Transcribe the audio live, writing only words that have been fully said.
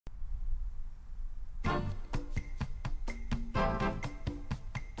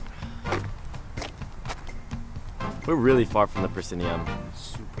We're really far from the proscenium.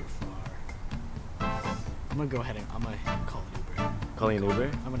 Super far. I'm gonna go ahead and I'm gonna call an Uber. Calling an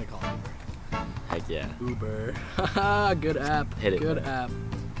Uber? I'm gonna call an Uber. Heck yeah. Uber. Haha, good app. Hit it. Good app.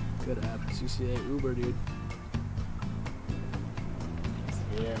 Good app. CCA Uber, dude.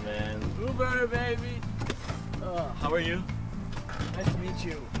 Yeah, man. Uber, baby. How are you? Nice to meet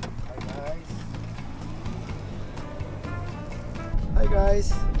you. Hi guys. Hi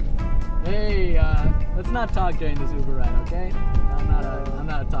guys. Hey, let's not talk during this Uber ride, okay? I'm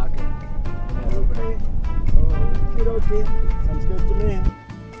not a talker. Yeah, Uber. Okay. Sounds good to me.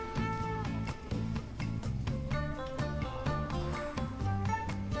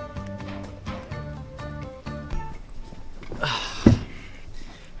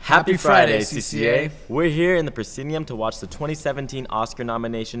 Happy Friday, CCA. We're here in the proscenium to watch the 2017 Oscar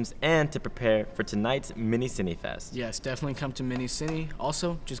nominations and to prepare for tonight's Mini Cinefest. Yes, definitely come to Mini Cine.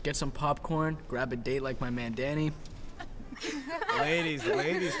 Also, just get some popcorn, grab a date like my man Danny. Ladies,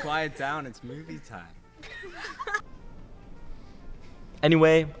 quiet down. It's movie time.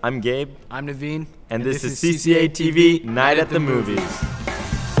 Anyway, I'm Gabe. I'm Naveen. And this is CCA-TV Night at the Movies.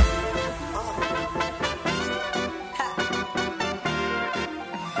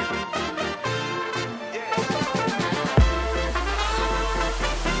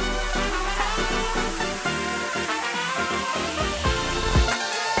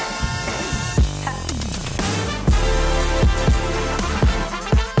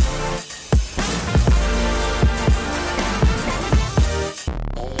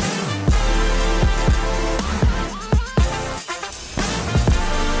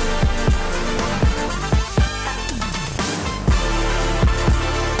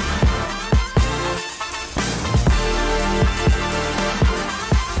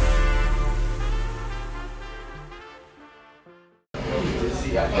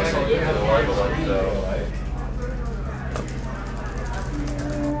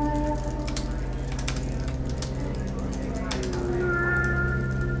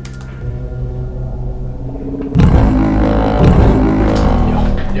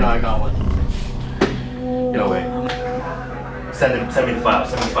 Yo, I got one. Yo, wait. Send me the file.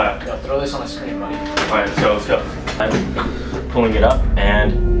 Yo, throw this on the screen, buddy. Alright, let's go. I'm pulling it up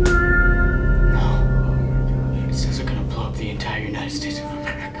and... It says it's gonna blow up the entire United States of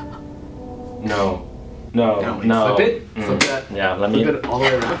America. No. Flip it. Flip that. Yeah, let me... Flip it all the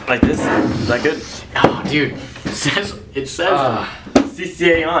way around. Like this? Is that good? Oh, dude. It says.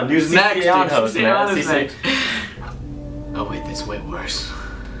 CCA on. New CCA on host, man. Next. Oh, wait, this is way worse.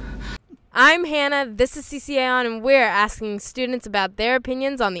 I'm Hannah, this is CCA On, and we're asking students about their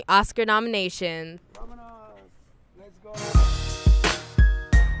opinions on the Oscar nominations.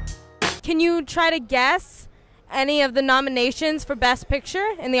 Can you try to guess any of the nominations for Best Picture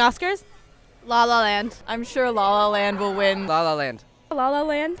in the Oscars? La La Land. I'm sure La La Land will win. La La Land. La La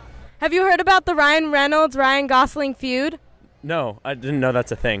Land. Have you heard about the Ryan Reynolds-Ryan Gosling feud? No, I didn't know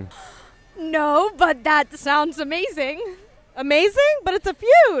that's a thing. No, but that sounds amazing. Amazing? But it's a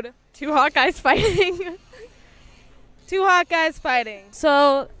feud. Two Hawkeyes fighting. Two hot guys fighting.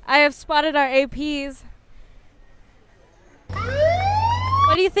 So I have spotted our APs.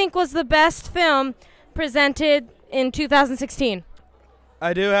 What do you think was the best film presented in 2016?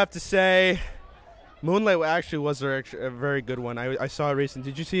 I do have to say, Moonlight actually was a very good one. I saw it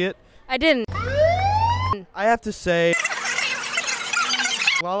recently. Did you see it? I didn't. I have to say,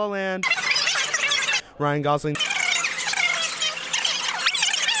 La La Land, Ryan Gosling.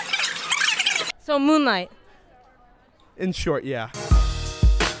 So Moonlight. In short, yeah.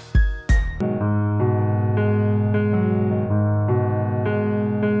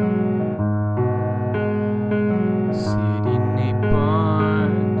 City Nate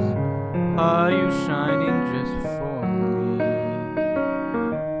Barnes, are you shining just for me?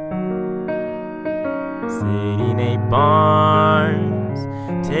 Sadie Nate Barnes,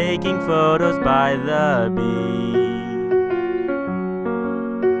 taking photos by the beach.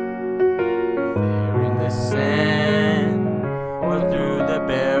 There in the sand, or through the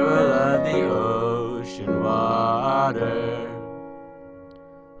barrel of the ocean water.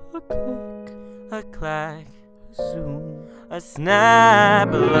 A click, a clack, a zoom, a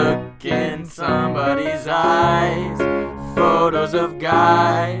snap, a look in somebody's eyes. Photos of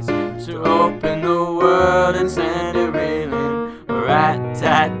guys to open the world and send it reeling.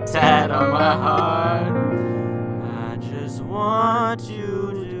 Rat-tat-tat on my heart. I just want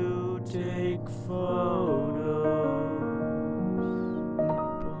you to take photos.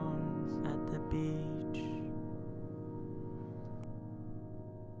 Newborns at the beach.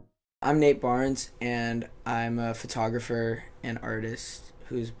 I'm Nate Barnes, and I'm a photographer and artist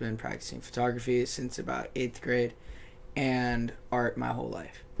who's been practicing photography since about 8th grade. and art my whole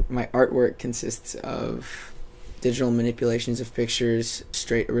life. My artwork consists of digital manipulations of pictures,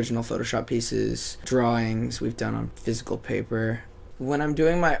 straight original Photoshop pieces, drawings we've done on physical paper. When I'm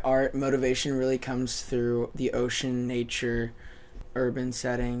doing my art, motivation really comes through the ocean, nature, urban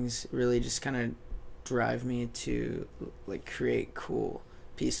settings, really just kind of drive me to like create cool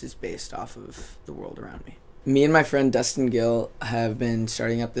pieces based off of the world around me. Me and my friend Dustin Gill have been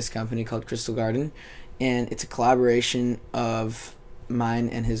starting up this company called Crystal Garden, and it's a collaboration of mine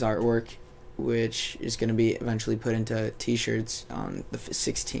and his artwork, which is going to be eventually put into t-shirts on the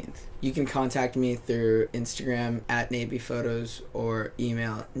 16th. You can contact me through Instagram at NateBPhotos or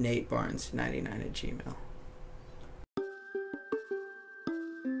email natebarnes99@gmail.com.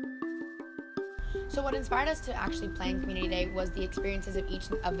 So what inspired us to actually plan Community Day was the experiences of each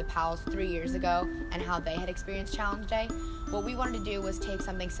of the pals 3 years ago and how they had experienced Challenge Day. What we wanted to do was take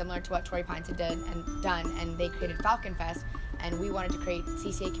something similar to what Torrey Pines had done, and they created Falcon Fest, and we wanted to create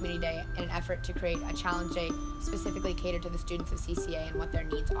CCA Community Day in an effort to create a Challenge Day specifically catered to the students of CCA and what their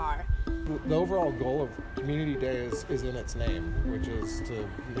needs are. The overall goal of Community Day is in its name, which is to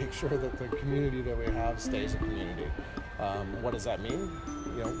make sure that the community that we have stays a community. What does that mean?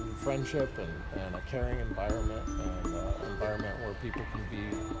 You know, friendship and a caring environment, and an environment where people can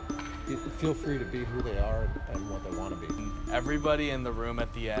feel free to be who they are and what they want to be. Everybody in the room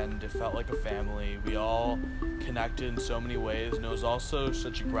at the end, it felt like a family. We all connected in so many ways, and it was also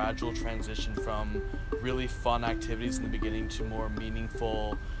such a gradual transition from really fun activities in the beginning to more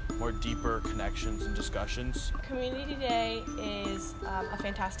meaningful, more deeper connections and discussions. Community Day is a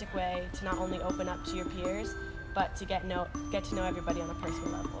fantastic way to not only open up to your peers, but to get to know everybody on a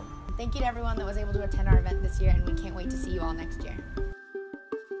personal level. Thank you to everyone that was able to attend our event this year, and we can't wait to see you all next year.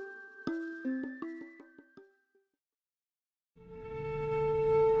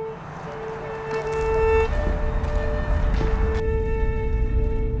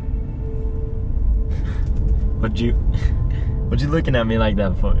 What you looking at me like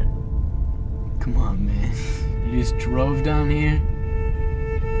that for? Come on, man. You just drove down here?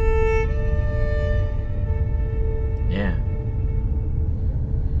 Yeah.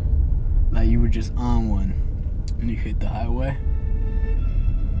 Like you were just on one and you hit the highway?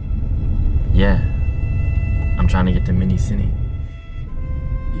 Yeah. I'm trying to get to Mini City.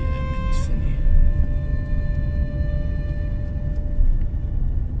 Yeah, Mini City.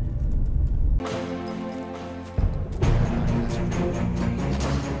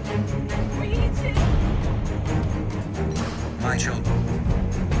 My children.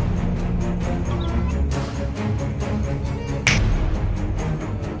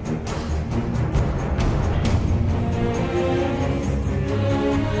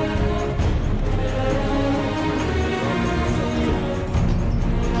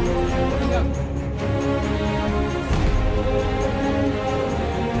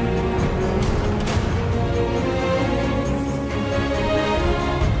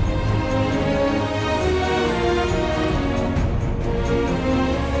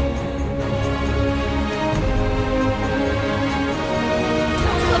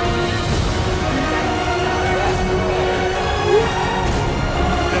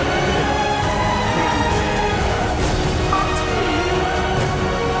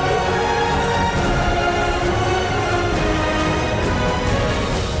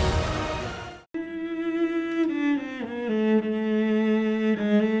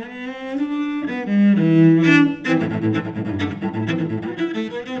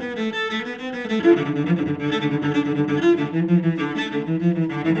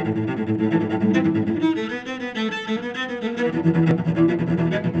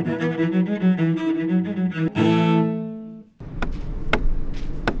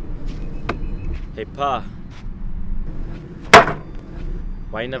 Hey, Pa.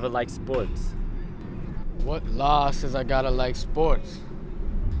 Why you never like sports? What law says I gotta like sports?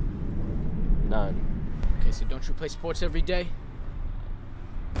 None. Okay, so don't you play sports every day?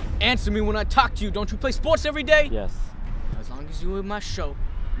 Answer me when I talk to you. Don't you play sports every day? Yes. As long as you in my show,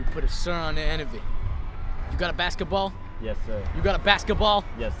 you put a sir on the end of it. You got a basketball? Yes, sir. You got a basketball?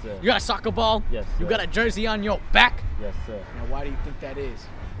 Yes, sir. You got a soccer ball? Yes, sir. You got a jersey on your back? Yes, sir. Now, why do you think that is?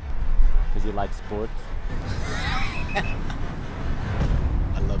 Because you like sports?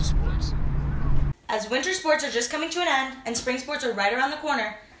 I love sports. As winter sports are just coming to an end and spring sports are right around the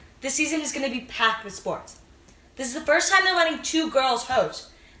corner, this season is going to be packed with sports. This is the first time they're letting 2 girls host.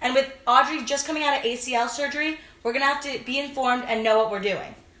 And with Audrey just coming out of ACL surgery, we're going to have to be informed and know what we're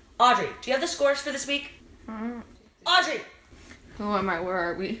doing. Audrey, do you have the scores for this week? Audrey! Who am I? Where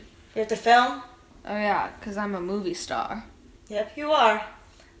are we? You have to film? Oh yeah, because I'm a movie star. Yep, you are.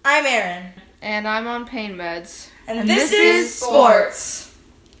 I'm Erin. And I'm on pain meds. And this is sports.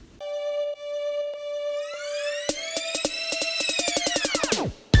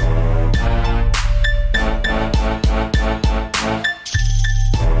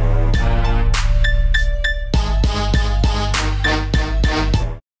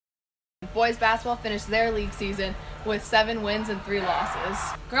 Boys basketball finished their league season with 7 wins and 3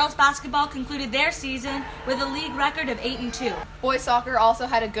 losses. Girls basketball concluded their season with a league record of 8-2. Boys soccer also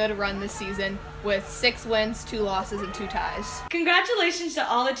had a good run this season with 6 wins, 2 losses, and 2 ties. Congratulations to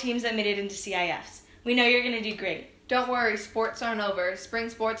all the teams that made it into CIFs. We know you're going to do great. Don't worry, sports aren't over. Spring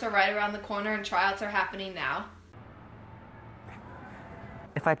sports are right around the corner and tryouts are happening now.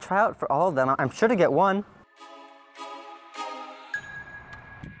 If I try out for all of them, I'm sure to get one.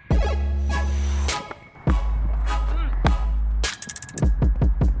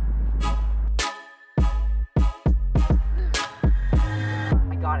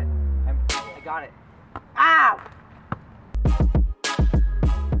 I got it. Ow!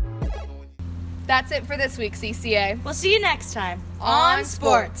 That's it for this week, CCA. We'll see you next time on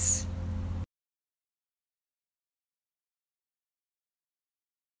Sports.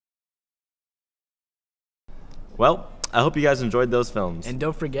 Well, I hope you guys enjoyed those films. And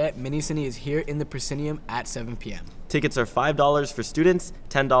don't forget, Mini-Cine is here in the Proscenium at 7 p.m. Tickets are $5 for students,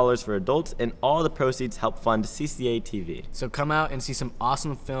 $10 for adults, and all the proceeds help fund CCA-TV. So come out and see some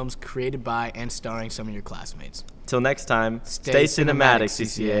awesome films created by and starring some of your classmates. Till next time, stay cinematic,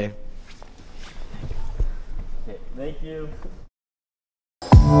 CCA. Okay, thank you.